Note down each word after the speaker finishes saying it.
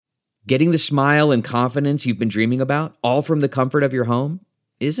Getting the smile and confidence you've been dreaming about, all from the comfort of your home,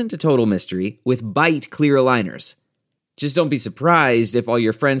 isn't a total mystery with Byte clear aligners. Just don't be surprised if all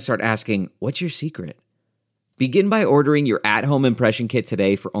your friends start asking, "What's your secret?" Begin by ordering your at-home impression kit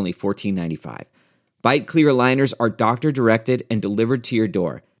today for only $14.95. Byte clear aligners are doctor-directed and delivered to your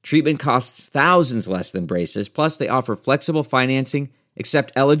door. Treatment costs thousands less than braces, plus they offer flexible financing,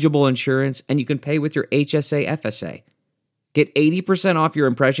 accept eligible insurance, and you can pay with your HSA FSA. Get 80% off your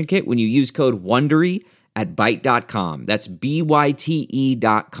impression kit when you use code WONDERY at Byte.com. That's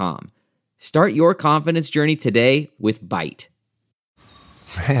BYTE.com. Start your confidence journey today with Byte.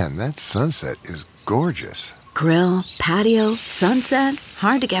 Man, that sunset is gorgeous. Grill, patio, sunset.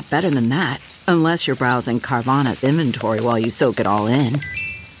 Hard to get better than that. Unless you're browsing Carvana's inventory while you soak it all in.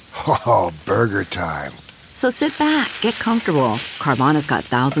 Oh, burger time. So sit back, get comfortable. Carvana's got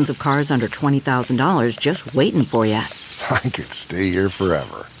thousands of cars under $20,000 just waiting for you. I could stay here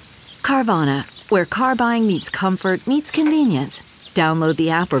forever. Carvana, where car buying meets comfort meets convenience. Download the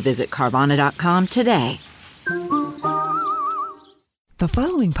app or visit Carvana.com today. The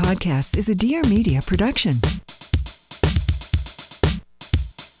following podcast is a Dear Media production.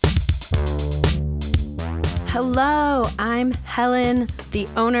 Hello, I'm Helen, the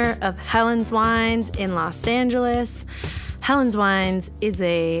owner of Helen's Wines in Los Angeles. Helen's Wines is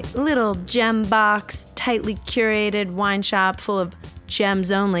a little gem box, tightly curated wine shop full of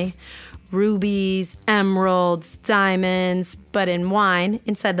gems only. Rubies, emeralds, diamonds, but in wine,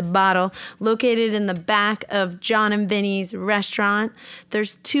 inside the bottle, located in the back of John and Vinny's restaurant.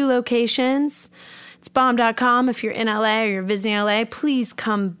 There's 2 locations. It's bomb.com. If you're in LA or you're visiting LA, please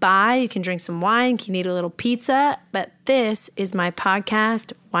come by. You can drink some wine, you can eat a little pizza, but this is my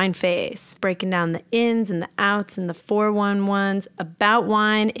podcast, Wine Face, breaking down the ins and the outs and the 411s about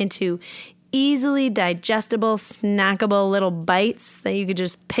wine into easily digestible, snackable little bites that you could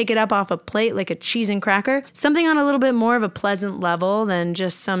just pick it up off a plate like a cheese and cracker. Something on a little bit more of a pleasant level than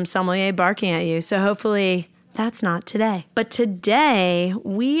just some sommelier barking at you. So hopefully that's not today. But today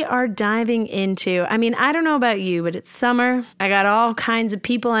we are diving into, I don't know about you, but it's summer. I got all kinds of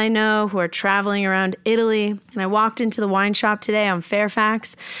people I know who are traveling around Italy. And I walked into the wine shop today on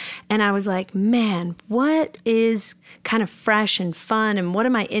Fairfax and I was like, man, what is kind of fresh and fun and what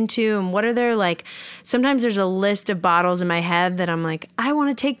am I into and what are there like, sometimes there's a list of bottles in my head that I'm like, I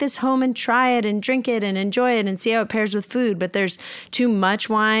want to take this home and try it and drink it and enjoy it and see how it pairs with food, but there's too much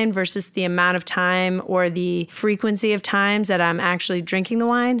wine versus the amount of time or the frequency of times that I'm actually drinking the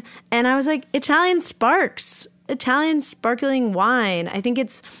wine. And I was like, Italian sparkling wine. I think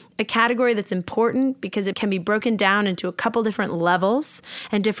it's a category that's important because it can be broken down into a couple different levels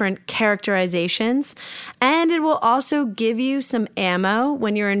and different characterizations. And it will also give you some ammo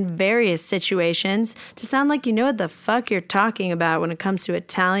when you're in various situations to sound like you know what the fuck you're talking about when it comes to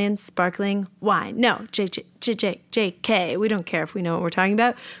Italian sparkling wine. No, JK. We don't care if we know what we're talking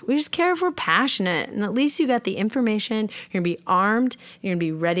about. We just care if we're passionate. And at least you got the information. You're going to be armed. You're going to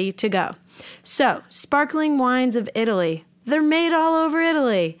be ready to go. So, sparkling wines of Italy. They're made all over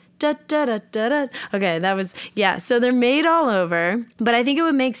Italy. Da, da, da, da, da. Okay, so they're made all over. But I think it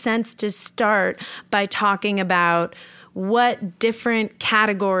would make sense to start by talking about what different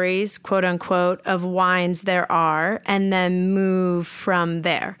categories, quote unquote, of wines there are, and then move from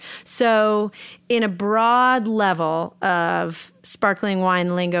there. So in a broad level of sparkling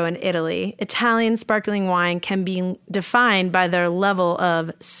wine lingo in Italy, Italian sparkling wine can be defined by their level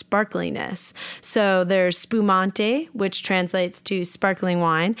of sparkliness. So there's spumante, which translates to sparkling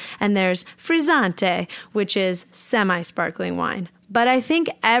wine, and there's frizzante, which is semi-sparkling wine. But I think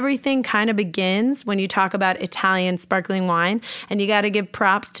everything kind of begins when you talk about Italian sparkling wine, and you got to give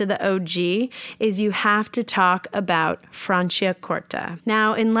props to the OG, is you have to talk about Franciacorta.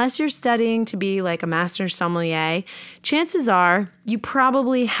 Now, unless you're studying to be like a master sommelier, chances are you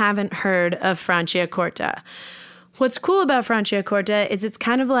probably haven't heard of Franciacorta. What's cool about Franciacorta is it's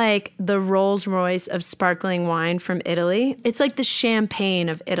kind of like the Rolls-Royce of sparkling wine from Italy. It's like the champagne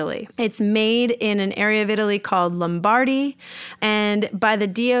of Italy. It's made in an area of Italy called Lombardy, and by the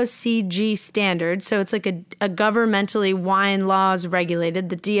DOCG standard, so it's like a governmentally wine laws regulated,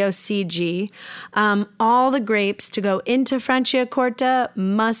 the DOCG, all the grapes to go into Franciacorta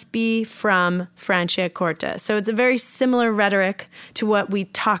must be from Franciacorta. So it's a very similar rhetoric to what we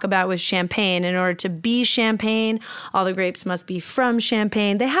talk about with champagne. In order to be champagne, all the grapes must be from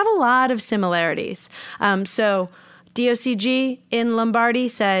Champagne. They have a lot of similarities. So DOCG in Lombardy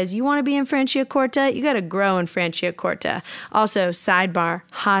says, you want to be in Franciacorta? You got to grow in Franciacorta. Also, sidebar,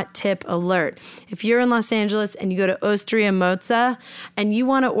 hot tip alert. If you're in Los Angeles and you go to Osteria Mozza and you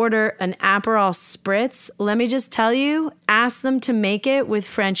want to order an Aperol Spritz, let me just tell you, ask them to make it with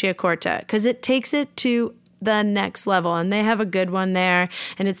Franciacorta because it takes it to the next level. And they have a good one there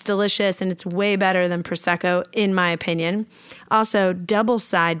and it's delicious and it's way better than Prosecco, in my opinion. Also, double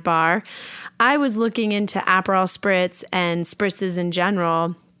sidebar. I was looking into Aperol Spritz and spritzes in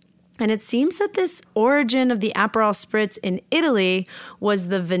general, and it seems that this origin of the Aperol Spritz in Italy was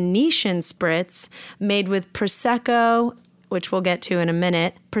the Venetian Spritz made with Prosecco, which we'll get to in a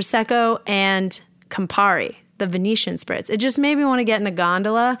minute, Prosecco and Campari. The Venetian Spritz. It just made me want to get in a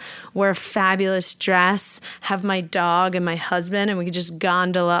gondola, wear a fabulous dress, have my dog and my husband, and we could just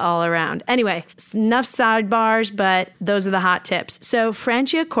gondola all around. Anyway, enough sidebars, but those are the hot tips. So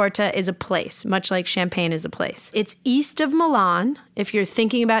Franciacorta is a place, much like Champagne is a place. It's east of Milan, if you're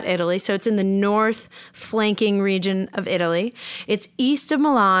thinking about Italy. So it's in the north flanking region of Italy. It's east of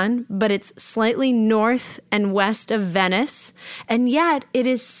Milan, but it's slightly north and west of Venice. And yet it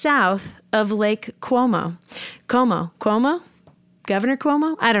is south of Lake Como. Cuomo? Governor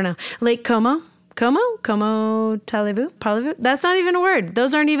Cuomo? I don't know. Lake Como? Parlez-vous? That's not even a word.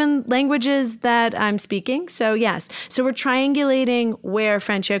 Those aren't even languages that I'm speaking. So yes. So we're triangulating where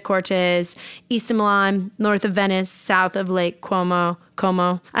Franciacorta is. East of Milan, north of Venice, south of Lake Como.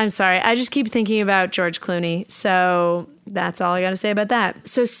 I'm sorry. I just keep thinking about George Clooney. So that's all I got to say about that.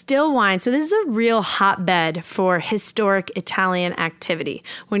 So still wine. So this is a real hotbed for historic Italian activity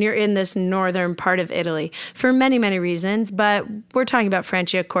when you're in this northern part of Italy for many, many reasons. But we're talking about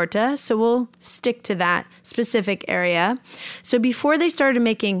Franciacorta, so we'll stick to that specific area. So before they started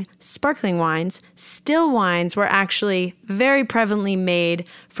making sparkling wines, still wines were actually very prevalently made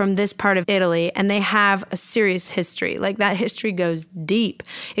from this part of Italy, and they have a serious history. Like that history goes deep.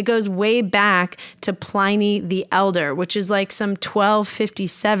 It goes way back to Pliny the Elder, which is like some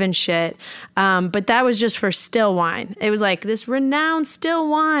 1257 shit. But that was just for still wine. It was like this renowned still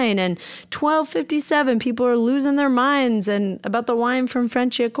wine, and 1257 people are losing their minds and about the wine from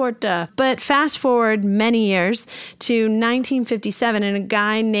Franciacorta. But fast forward many years to 1957, and a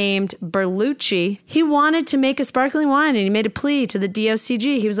guy named Berlucci, he wanted to make a sparkling wine, and he made a plea to the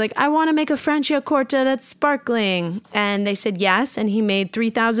DOCG. He was like, I want to make a Franciacorta that's sparkling. And they said yes, and he made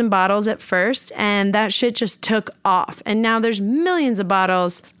 3,000 bottles at first, and that shit just took off. And now there's millions of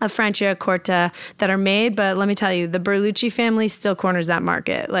bottles of Franciacorta that are made, but let me tell you, the Berlucci family still corners that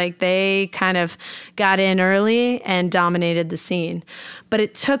market. Like they kind of got in early and dominated the scene. But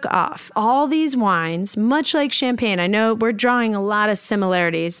it took off. All these wines, much like Champagne, I know we're drawing a lot of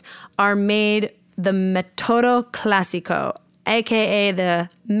similarities, are made the metodo classico, aka the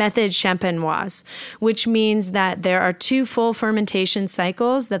method champenoise, which means that there are 2 full fermentation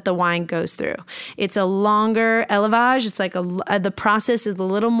cycles that the wine goes through. It's a longer élevage. It's like the process is a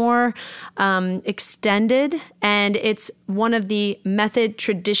little more extended, and it's one of the method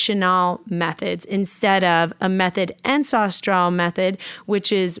traditional methods instead of a method ancestral method,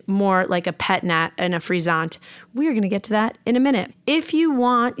 which is more like a pet nat and a frisant. We're going to get to that in a minute. If you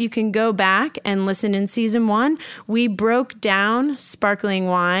want, you can go back and listen in season 1. We broke down sparkling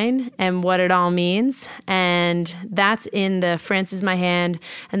wine and what it all means. And that's in the France is My Hand.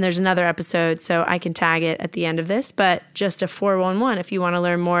 And there's another episode, so I can tag it at the end of this. But just a 411 if you want to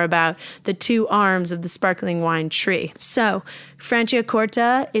learn more about the 2 arms of the sparkling wine tree. So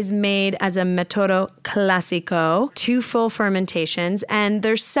Franciacorta is made as a metodo classico, 2 full fermentations. And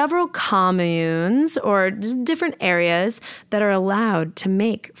there's several communes or different areas that are allowed to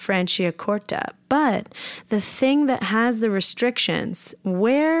make Franciacorta. But the thing that has the restrictions,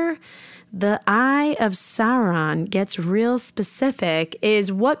 where the Eye of Sauron gets real specific,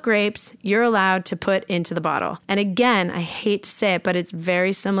 is what grapes you're allowed to put into the bottle. And again, I hate to say it, but it's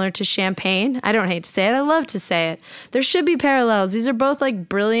very similar to Champagne. I don't hate to say it. I love to say it. There should be parallels. These are both like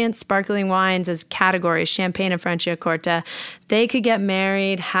brilliant sparkling wines as categories, Champagne and Franciacorta. They could get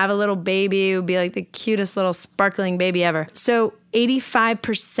married, have a little baby. It would be like the cutest little sparkling baby ever. So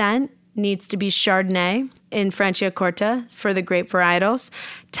 85% needs to be Chardonnay in Franciacorta for the grape varietals,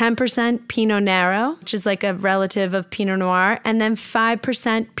 10% Pinot Nero, which is like a relative of Pinot Noir, and then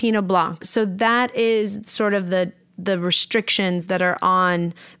 5% Pinot Blanc. So that is sort of the restrictions that are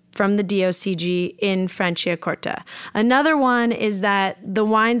on from the DOCG in Franciacorta. Another one is that the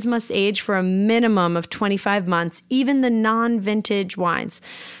wines must age for a minimum of 25 months, even the non-vintage wines.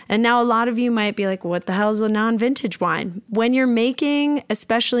 And now a lot of you might be like, what the hell is a non-vintage wine? When you're making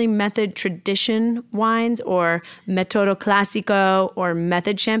especially method tradition wines or metodo classico or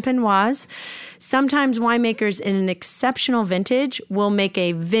method champenoise, sometimes winemakers in an exceptional vintage will make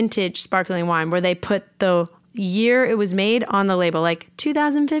a vintage sparkling wine where they put the year it was made on the label, like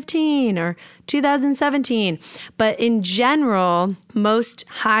 2015 or 2017. But in general, most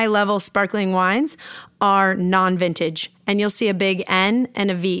high-level sparkling wines are non-vintage. And you'll see a big N and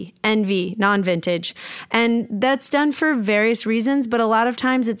a V, NV, non-vintage. And that's done for various reasons, but a lot of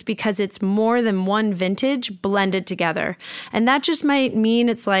times it's because it's more than one vintage blended together. And that just might mean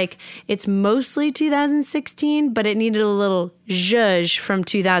it's like it's mostly 2016, but it needed a little zhuzh from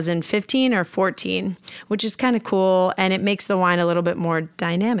 2015 or 14, which is kind of cool, and it makes the wine a little bit more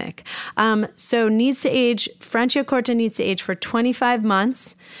dynamic. So needs to age, Franciacorta needs to age for 25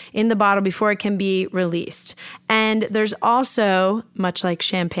 months in the bottle before it can be released. And there's also, much like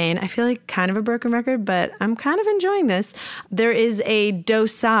champagne, I feel like kind of a broken record, but I'm kind of enjoying this. There is a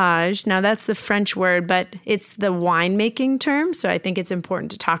dosage. Now that's the French word, but it's the winemaking term, so I think it's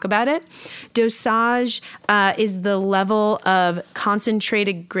important to talk about it. Dosage is the level of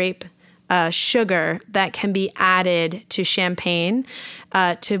concentrated grape sugar that can be added to champagne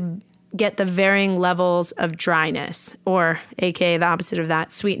to get the varying levels of dryness, or aka the opposite of that,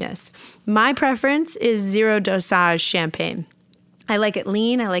 sweetness. My preference is zero dosage champagne. I like it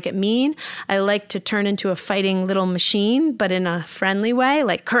lean, I like it mean. I like to turn into a fighting little machine, but in a friendly way,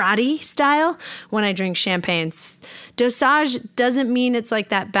 like karate style, when I drink champagne. Dosage doesn't mean it's like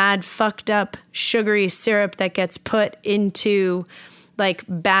that bad, fucked up, sugary syrup that gets put into like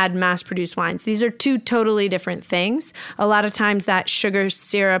bad mass-produced wines. These are two totally different things. A lot of times that sugar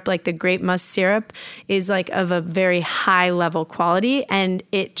syrup, like the grape must syrup, is like of a very high level quality, and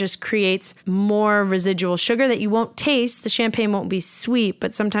it just creates more residual sugar that you won't taste. The champagne won't be sweet,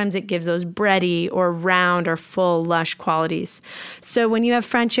 but sometimes it gives those bready or round or full, lush qualities. So when you have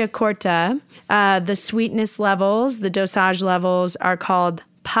Franciacorta, the sweetness levels, the dosage levels are called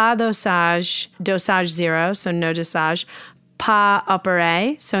pas dosage, dosage zero, so no dosage, pas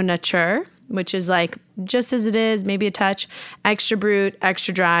opéré, so nature, which is like just as it is, maybe a touch, extra brut,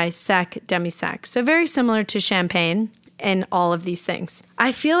 extra dry, sec, demi-sec. So very similar to champagne in all of these things.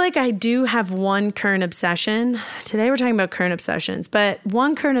 I feel like I do have one current obsession. Today we're talking about current obsessions, but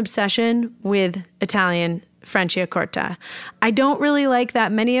one current obsession with Italian Franciacorta. I don't really like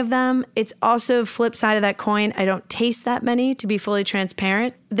that many of them. It's also flip side of that coin. I don't taste that many, to be fully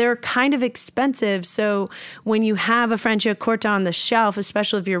transparent. They're kind of expensive. So when you have a Franciacorta on the shelf,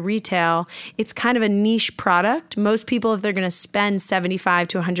 especially if you're retail, it's kind of a niche product. Most people, if they're going to spend $75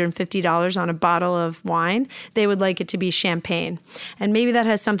 to $150 on a bottle of wine, they would like it to be champagne. And maybe that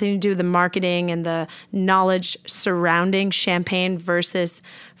has something to do with the marketing and the knowledge surrounding champagne versus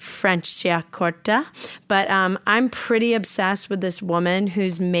Franciacorta. But I'm pretty obsessed with this woman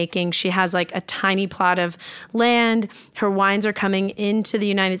who's she has like a tiny plot of land. Her wines are coming into the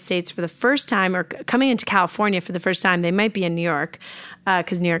United States for the first time, or coming into California for the first time. They might be in New York,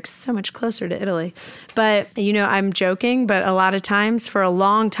 because New York's so much closer to Italy. But, I'm joking, but a lot of times for a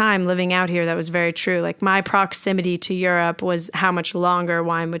long time living out here, that was very true. Like my proximity to Europe was how much longer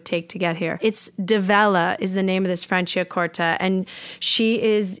wine would take to get here. It's Divella is the name of this Franciacorta, and she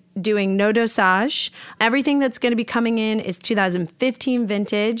is doing no dosage. Everything that's going to be coming in is 2015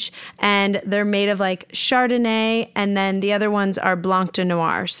 vintage, and they're made of like Chardonnay, and then the other ones are Blanc de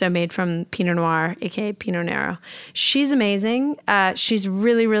Noir, so made from Pinot Noir, aka Pinot Nero. She's amazing. She's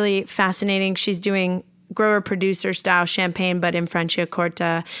really, really fascinating. She's doing grower-producer style champagne, but in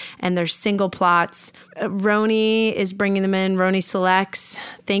Franciacorta, and there's single plots. Roni is bringing them in, Roni Selects.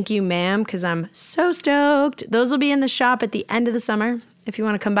 Thank you, ma'am, because I'm so stoked. Those will be in the shop at the end of the summer. If you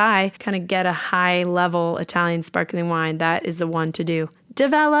want to come by, kind of get a high-level Italian sparkling wine, that is the one to do.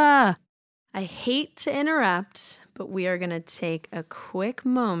 Divella! I hate to interrupt, but we are going to take a quick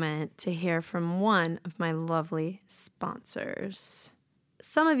moment to hear from one of my lovely sponsors.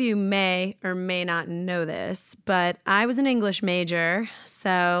 Some of you may or may not know this, but I was an English major,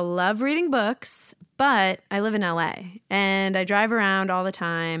 so love reading books, but I live in LA and I drive around all the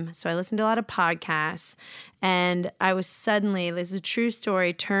time, so I listen to a lot of podcasts, and I was suddenly, this is a true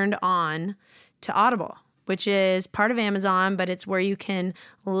story, turned on to Audible, which is part of Amazon, but it's where you can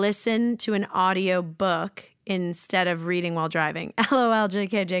listen to an audio book instead of reading while driving. LOL,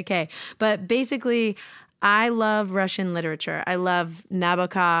 JK. But basically, I love Russian literature. I love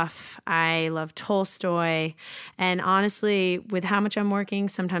Nabokov. I love Tolstoy. And honestly, with how much I'm working,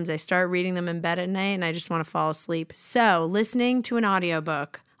 sometimes I start reading them in bed at night and I just want to fall asleep. So listening to an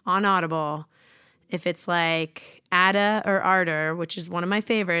audiobook on Audible, if it's like Ada or Ardor, which is one of my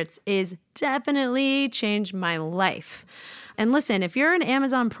favorites, is definitely changed my life. And listen, if you're an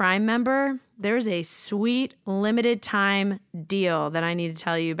Amazon Prime member, there's a sweet limited time deal that I need to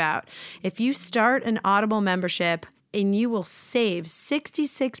tell you about. If you start an Audible membership, and you will save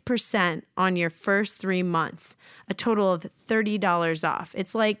 66% on your first 3 months, a total of $30 off.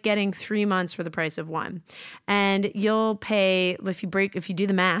 It's like getting 3 months for the price of one. And you'll pay, if you do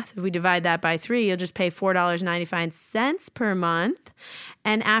the math, if we divide that by 3, you'll just pay $4.95 per month.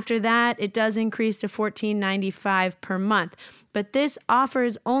 And after that, it does increase to $14.95 per month. But this offer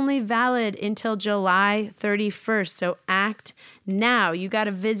is only valid until July 31st. So act now. You got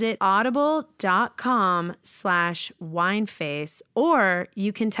to visit audible.com/wineface, or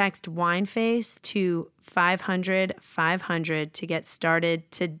you can text wineface to 500-500 to get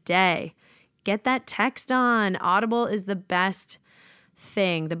started today. Get that text on. Audible is the best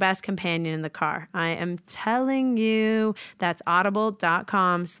thing, the best companion in the car. I am telling you. That's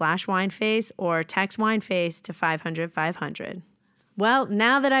audible.com/wineface or text wineface to 500-500. Well,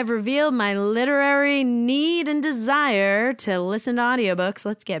 now that I've revealed my literary need and desire to listen to audiobooks,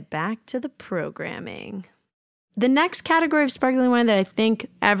 let's get back to the programming. The next category of sparkling wine that I think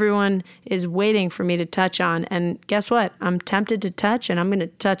everyone is waiting for me to touch on, and guess what? I'm tempted to touch, and I'm going to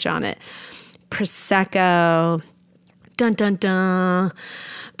touch on it. Prosecco. Dun, dun, dun.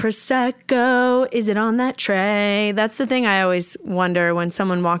 Prosecco, is it on that tray? That's the thing I always wonder when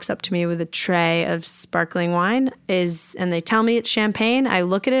someone walks up to me with a tray of sparkling wine and they tell me it's champagne. I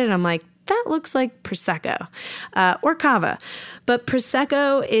look at it and I'm like, that looks like Prosecco or Cava. But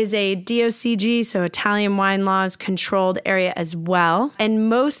Prosecco is a DOCG, so Italian wine laws controlled area as well. And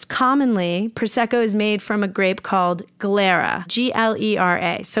most commonly, Prosecco is made from a grape called Glera,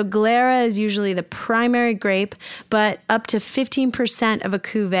 Glera. So Glera is usually the primary grape, but up to 15% of a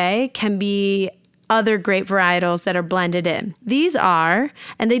cuvee can be other grape varietals that are blended in. These are,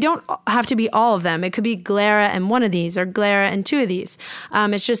 and they don't have to be all of them. It could be Glera and one of these or Glera and two of these.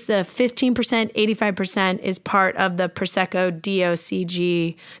 It's just the 15%, 85% is part of the Prosecco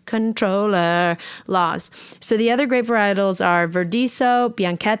DOCG controller laws. So the other grape varietals are Verdeso,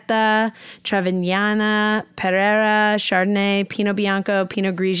 Bianchetta, Trevignana, Pereira, Chardonnay, Pinot Bianco,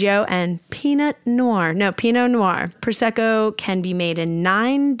 Pinot Grigio, and Pinot Noir. Prosecco can be made in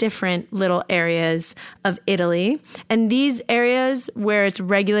 9 different little areas of Italy. And these areas where it's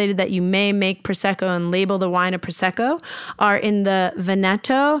regulated that you may make Prosecco and label the wine a Prosecco are in the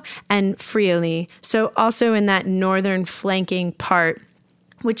Veneto and Friuli. So also in that northern flanking part,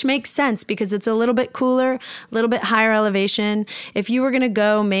 which makes sense because it's a little bit cooler, a little bit higher elevation. If you were going to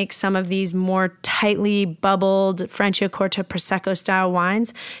go make some of these more tightly bubbled Franciacorta Prosecco style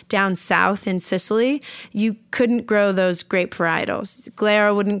wines down south in Sicily, you couldn't grow those grape varietals.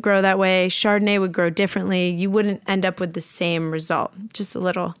 Glera wouldn't grow that way. Chardonnay would grow differently. You wouldn't end up with the same result. Just a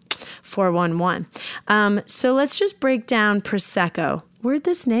little 411. So let's just break down Prosecco. Where'd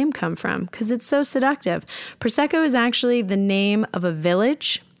this name come from? Because it's so seductive. Prosecco is actually the name of a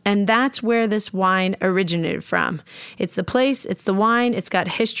village, and that's where this wine originated from. It's the place, it's the wine, it's got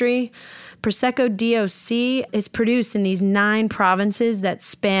history. Prosecco DOC, it's produced in these 9 provinces that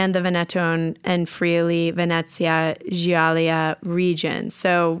span the Veneto and Friuli, Venezia, Giulia regions.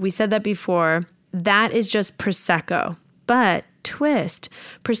 So we said that before. That is just Prosecco. But twist,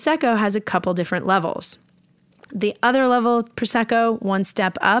 Prosecco has a couple different levels. The other level Prosecco, one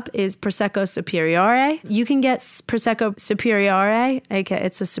step up, is Prosecco Superiore. You can get Prosecco Superiore, aka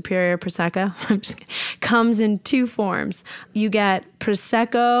it's a superior Prosecco, comes in 2 forms. You get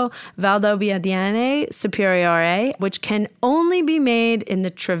Prosecco Valdobbiadene Superiore, which can only be made in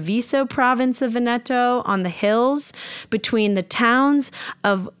the Treviso province of Veneto on the hills between the towns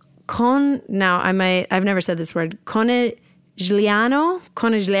of I've never said this word, Conegliano.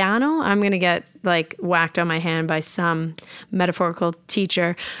 I'm going to get whacked on my hand by some metaphorical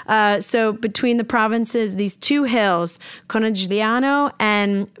teacher. So between the provinces, these 2 hills, Conegliano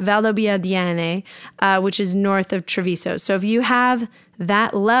and Valdobbiadene, which is north of Treviso. So if you have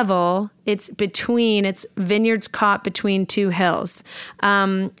that level, it's vineyards caught between 2 hills.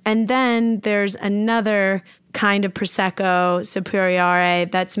 And then there's another kind of Prosecco Superiore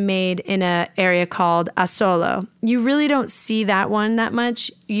that's made in an area called Asolo. You really don't see that one that much.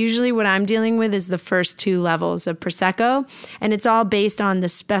 Usually what I'm dealing with is the first 2 levels of Prosecco, and it's all based on the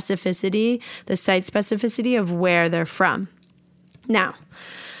specificity, the site specificity of where they're from. Now,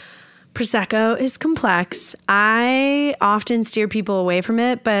 Prosecco is complex. I often steer people away from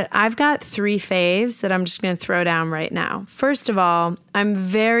it, but I've got 3 faves that I'm just going to throw down right now. First of all, I'm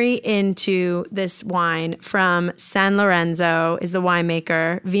very into this wine from San Lorenzo, is the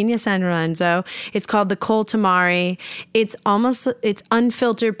winemaker, Vigna San Lorenzo. It's called the Col Tamari. It's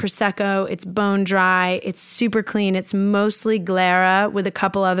unfiltered Prosecco. It's bone dry. It's super clean. It's mostly Glera with a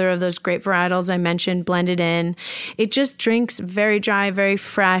couple other of those grape varietals I mentioned blended in. It just drinks very dry, very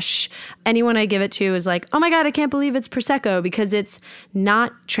fresh. Anyone I give it to is like, oh my God, I can't believe it's Prosecco, because it's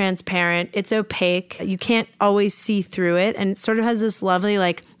not transparent. It's opaque. You can't always see through it. And it sort of has this lovely,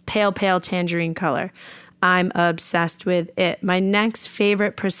 like pale tangerine color. I'm obsessed with it. My next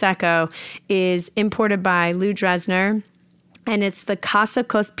favorite Prosecco is imported by Lou Dresner, and it's the Casa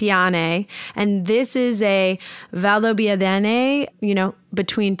Cospiane. And this is a Valdobbiadene,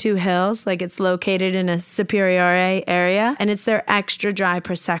 between 2 hills. Like, it's located in a Superiore area, and it's their extra dry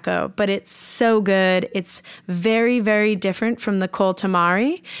Prosecco. But it's so good. It's very, very different from the Col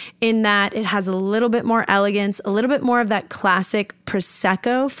Tamari in that it has a little bit more elegance, a little bit more of that classic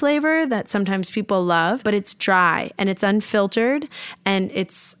Prosecco flavor that sometimes people love, but it's dry and it's unfiltered, and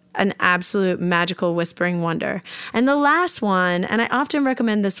it's an absolute magical whispering wonder. And the last one, and I often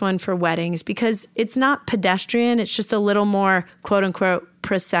recommend this one for weddings because it's not pedestrian, it's just a little more quote unquote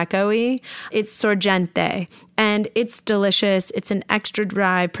Prosecco-y. It's Sorgente, and it's delicious. It's an extra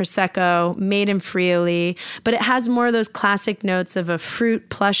dry Prosecco made in Friuli, but it has more of those classic notes of a fruit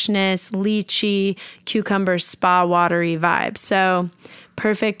plushness, lychee, cucumber, spa watery vibe. So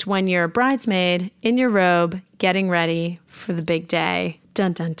perfect when you're a bridesmaid in your robe, getting ready for the big day.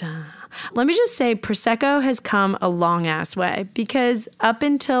 Dun, dun, dun. Let me just say, Prosecco has come a long ass way, because up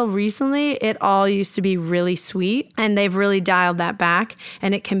until recently, it all used to be really sweet, and they've really dialed that back,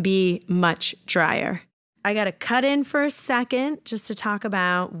 and it can be much drier. I got to cut in for a second just to talk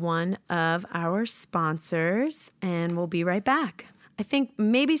about one of our sponsors, and we'll be right back. I think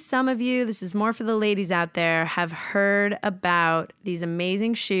maybe some of you, this is more for the ladies out there, have heard about these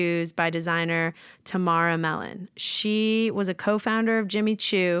amazing shoes by designer Tamara Mellon. She was a co-founder of Jimmy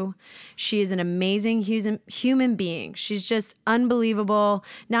Choo. She is an amazing human being. She's just unbelievable.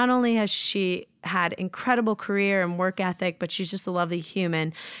 Not only has she had incredible career and work ethic, but she's just a lovely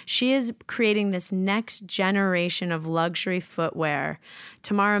human. She is creating this next generation of luxury footwear.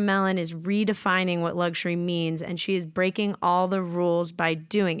 Tamara Mellon is redefining what luxury means, and she is breaking all the rules by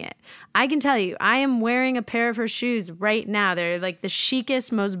doing it. I can tell you, I am wearing a pair of her shoes right now. They're like the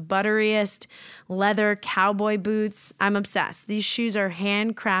chicest, most butteriest leather cowboy boots. I'm obsessed. These shoes are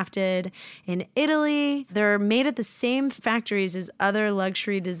handcrafted in Italy. They're made at the same factories as other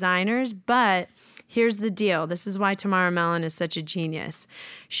luxury designers, but here's the deal. This is why Tamara Mellon is such a genius.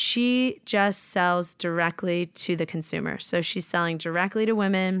 She just sells directly to the consumer. So she's selling directly to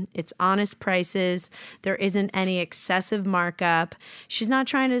women. It's honest prices. There isn't any excessive markup. She's not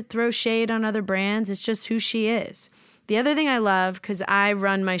trying to throw shade on other brands. It's just who she is. The other thing I love, because I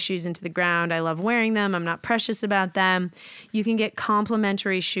run my shoes into the ground, I love wearing them. I'm not precious about them. You can get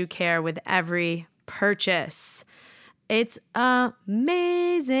complimentary shoe care with every purchase. It's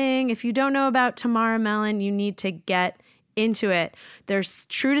amazing. If you don't know about Tamara Mellon, you need to get into it. They're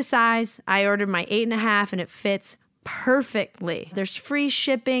true to size. I ordered my 8.5 and it fits perfectly. There's free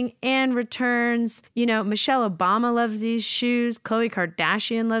shipping and returns. Michelle Obama loves these shoes. Khloe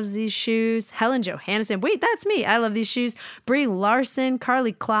Kardashian loves these shoes. Helen Johansson. Wait, that's me. I love these shoes. Brie Larson,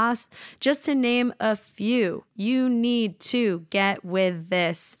 Karlie Kloss, just to name a few. You need to get with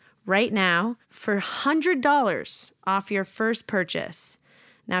this right now for $100 off your first purchase.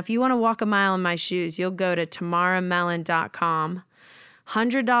 Now, if you want to walk a mile in my shoes, you'll go to tamaramellon.com.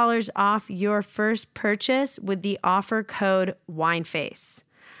 $100 off your first purchase with the offer code WINEFACE.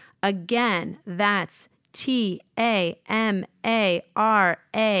 Again, that's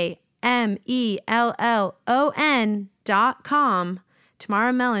TAMARAMELLON.com,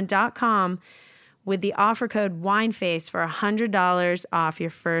 tamaramellon.com, with the offer code WINEFACE for $100 off your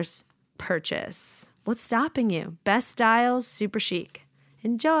first purchase. What's stopping you? Best styles, super chic.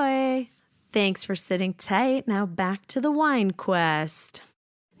 Enjoy. Thanks for sitting tight. Now back to the wine quest.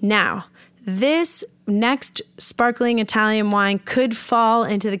 Now, this next sparkling Italian wine could fall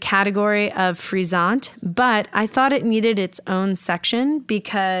into the category of frizzante, but I thought it needed its own section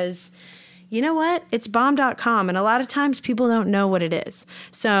because You know what? It's bomb.com, and a lot of times people don't know what it is.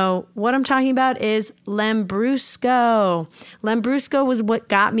 So what I'm talking about is Lambrusco. Lambrusco was what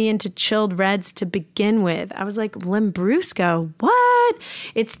got me into chilled reds to begin with. I was like, Lambrusco, what?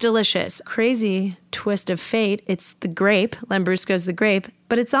 It's delicious. Crazy twist of fate. It's the grape. Lambrusco's the grape,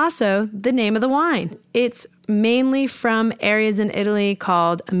 but it's also the name of the wine. It's mainly from areas in Italy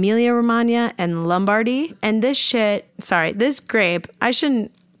called Emilia-Romagna and Lombardy. And this grape, I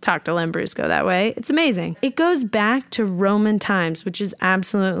shouldn't talk to Lambrusco that way. It's amazing. It goes back to Roman times, which is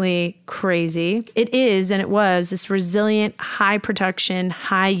absolutely crazy. It is, and it was, this resilient, high production,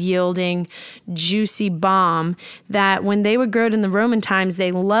 high yielding, juicy bomb that when they would grow it in the Roman times,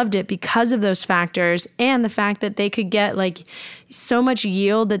 they loved it because of those factors and the fact that they could get like so much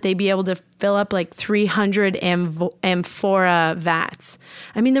yield that they'd be able to fill up like 300 amphora vats.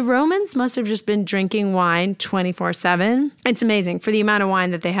 I mean, the Romans must have just been drinking wine 24/7. It's amazing for the amount of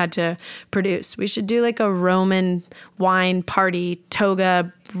wine that they had to produce. We should do like a Roman wine party,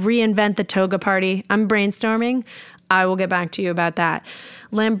 toga, reinvent the toga party. I'm brainstorming. I will get back to you about that.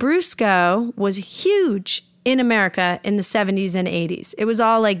 Lambrusco was huge in America in the 70s and 80s. It was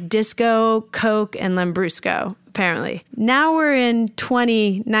all like disco, Coke, and Lambrusco, apparently. Now we're in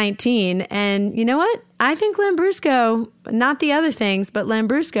 2019, and you know what? I think Lambrusco, not the other things, but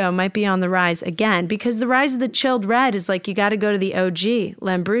Lambrusco might be on the rise again, because the rise of the chilled red is like you got to go to the OG,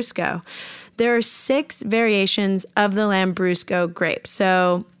 Lambrusco. There are 6 variations of the Lambrusco grape.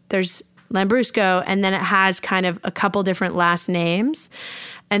 So there's Lambrusco, and then it has kind of a couple different last names,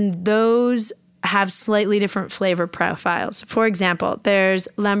 and those have slightly different flavor profiles. For example, there's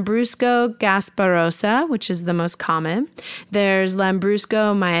Lambrusco Gasparosa, which is the most common. There's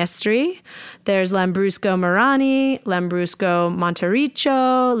Lambrusco Maestri. There's Lambrusco Marani, Lambrusco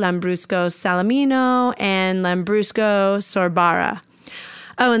Montericco, Lambrusco Salamino, and Lambrusco Sorbara.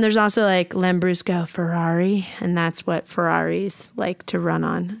 Oh, and there's also like Lambrusco Ferrari, and that's what Ferraris like to run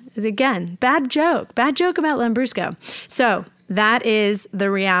on. Again, bad joke about Lambrusco. So that is the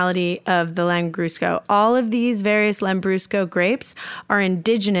reality of the Lambrusco. All of these various Lambrusco grapes are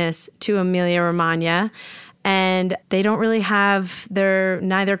indigenous to Emilia-Romagna, and they don't really have, they're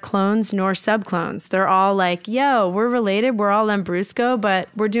neither clones nor subclones. They're all like, yo, we're related, we're all Lambrusco, but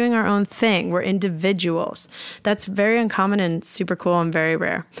we're doing our own thing. We're individuals. That's very uncommon and super cool and very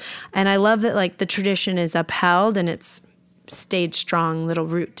rare. And I love that like the tradition is upheld and it's stayed strong little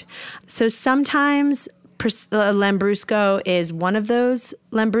root. So sometimes Lambrusco is one of those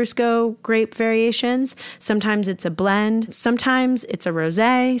Lambrusco grape variations. Sometimes it's a blend. Sometimes it's a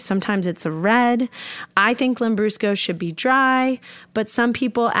rosé. Sometimes it's a red. I think Lambrusco should be dry, but some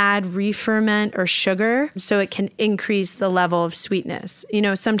people add re-ferment or sugar so it can increase the level of sweetness. You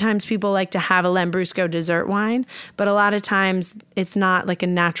know, sometimes people like to have a Lambrusco dessert wine, but a lot of times it's not like a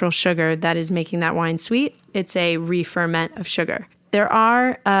natural sugar that is making that wine sweet. It's a re-ferment of sugar. There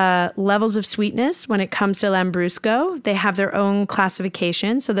are levels of sweetness when it comes to Lambrusco. They have their own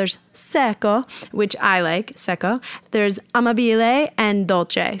classification. So there's secco, which I like, secco. There's amabile and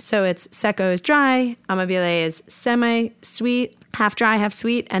dolce. So it's secco is dry, amabile is semi-sweet, half dry, half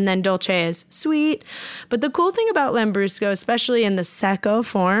sweet, and then dolce is sweet. But the cool thing about Lambrusco, especially in the secco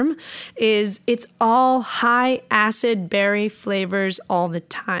form, is it's all high acid berry flavors all the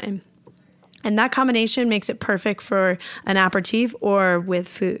time. And that combination makes it perfect for an aperitif or with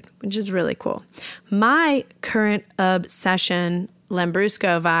food, which is really cool. My current obsession,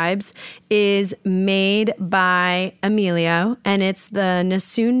 Lambrusco vibes, is made by Emilio, and it's the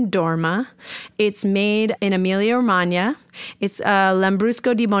Nessun Dorma. It's made in Emilia-Romagna. It's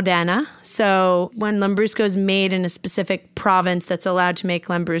Lambrusco di Modena. So when Lambrusco is made in a specific province that's allowed to make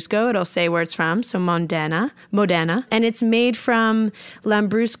Lambrusco, it'll say where it's from. So Modena. And it's made from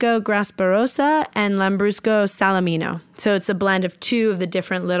Lambrusco Gasparosa and Lambrusco Salamino. So it's a blend of 2 of the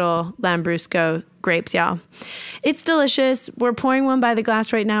different little Lambrusco grapes, y'all. It's delicious. We're pouring one by the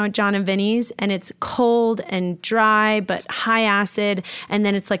glass right now at John and Vinny's, and it's cold and dry, but high acid, and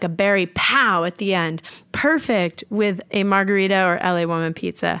then it's like a berry pow at the end. Perfect with a margarita or LA Woman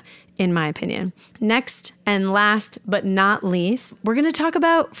pizza, in my opinion. Next and last but not least, we're going to talk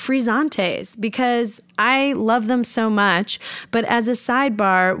about frizzantes because I love them so much. But as a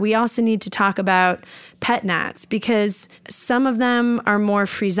sidebar, we also need to talk about pet nats because some of them are more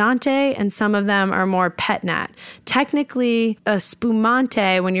frizzante and some of them are more pet nat. Technically, a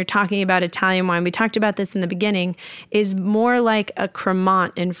spumante, when you're talking about Italian wine, we talked about this in the beginning, is more like a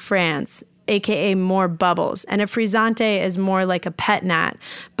Cremant in France, aka more bubbles. And a frizzante is more like a pet nat.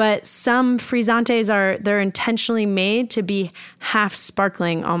 But some frizzantes they're intentionally made to be half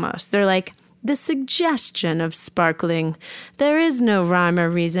sparkling almost. They're like the suggestion of sparkling. There is no rhyme or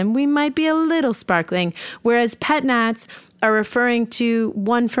reason. We might be a little sparkling, whereas pet nats are referring to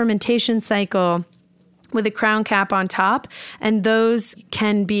one fermentation cycle with a crown cap on top, and those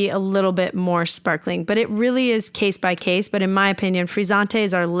can be a little bit more sparkling. But it really is case by case. But in my opinion,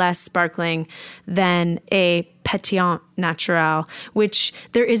 frizzantes are less sparkling than a pétillant naturel, which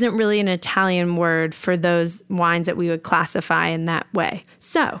there isn't really an Italian word for those wines that we would classify in that way.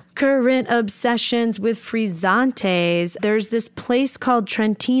 So, current obsessions with frizzantes. There's this place called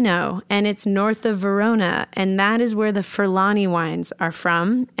Trentino, and it's north of Verona, and that is where the Furlani wines are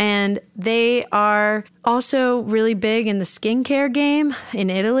from. And they are also really big in the skincare game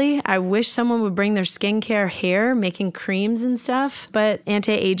in Italy. I wish someone would bring their skincare here, making creams and stuff, but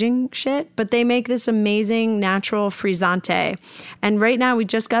anti-aging shit. But they make this amazing natural frizzante. And right now we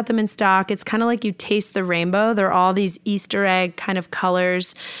just got them in stock. It's kind of like you taste the rainbow. They're all these Easter egg kind of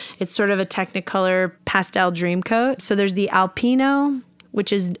colors. It's sort of a Technicolor pastel dream coat. So there's the Alpino,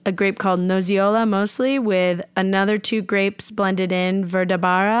 which is a grape called Nosiola mostly, with another 2 grapes blended in,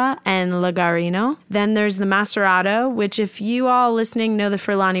 Verdabara and Lagarino. Then there's the Macerato, which if you all listening know the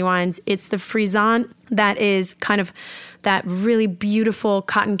Furlani wines, it's the frizzant that is kind of that really beautiful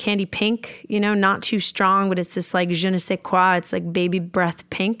cotton candy pink, not too strong, but it's this like je ne sais quoi, it's like baby breath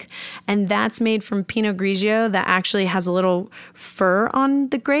pink. And that's made from Pinot Grigio that actually has a little fur on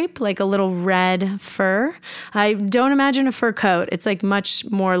the grape, like a little red fur. I don't imagine a fur coat. It's like much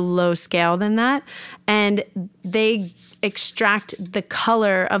more low scale than that. And they extract the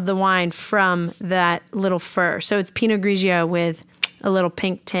color of the wine from that little fur. So it's Pinot Grigio with a little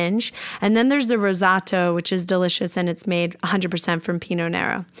pink tinge. And then there's the Rosato, which is delicious, and it's made 100% from Pinot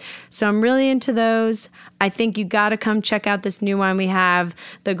Nero. So I'm really into those. I think you got to come check out this new wine we have,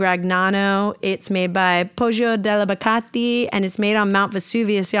 the Gragnano. It's made by Poggio dell'Abacati, and it's made on Mount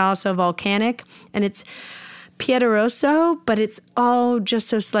Vesuvius, also volcanic. And it's Piedroso, but it's all just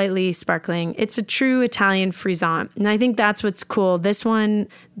so slightly sparkling. It's a true Italian frizzant. And I think that's what's cool. This one,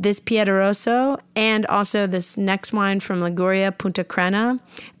 this Piedroso, and also this next wine from Liguria, Punta Crena,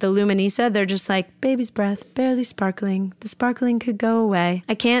 the Luminisa, they're just like baby's breath, barely sparkling. The sparkling could go away.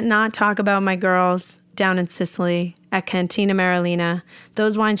 I can't not talk about my girls down in Sicily at Cantina Marilina.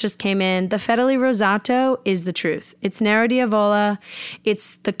 Those wines just came in. The Fedeli Rosato is the truth. It's Nero d'Avola.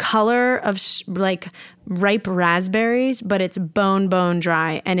 It's the color of like ripe raspberries, but it's bone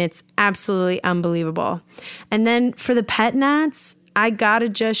dry, and it's absolutely unbelievable. And then for the pet nats, I gotta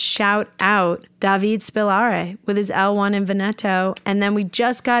just shout out David Spillare with his L1 in Veneto. And then we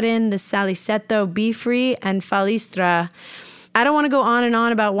just got in the Saliceto Beefree and Falistra. I don't want to go on and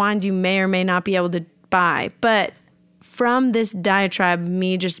on about wines you may or may not be able to buy, but from this diatribe,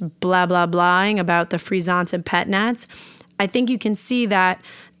 me just blah, blah, blahing about the frizzants and pet nats, I think you can see that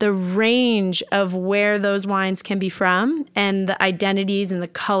the range of where those wines can be from and the identities and the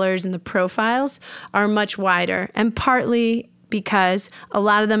colors and the profiles are much wider. And partly because a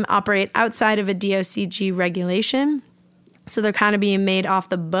lot of them operate outside of a DOCG regulation. So they're kind of being made off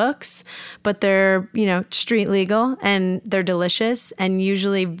the books, but they're, street legal, and they're delicious and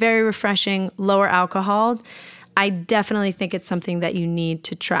usually very refreshing, lower alcohol. I definitely think it's something that you need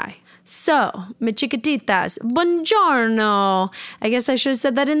to try. So, mi chiquititas, buongiorno. I guess I should have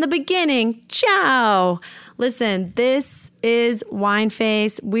said that in the beginning. Ciao. Listen, this is Wine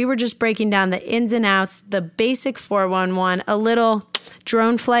Face. We were just breaking down the ins and outs, the basic 411, a little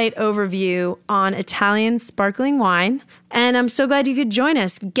drone flight overview on Italian sparkling wine. And I'm so glad you could join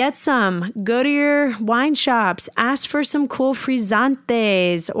us. Get some. Go to your wine shops. Ask for some cool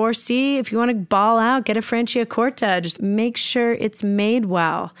frizzantes. Or see if you want to ball out, get a Franciacorta. Just make sure it's made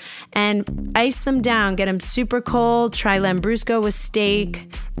well. And ice them down. Get them super cold. Try Lambrusco with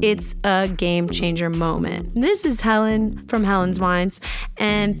steak. It's a game changer moment. This is Helen from Helen's Wines.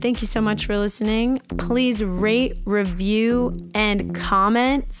 And thank you so much for listening. Please rate, review, and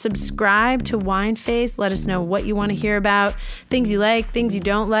comment. Subscribe to Wine Face. Let us know what you want to hear about. Things you like, things you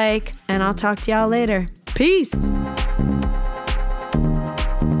don't like, and I'll talk to y'all later. Peace.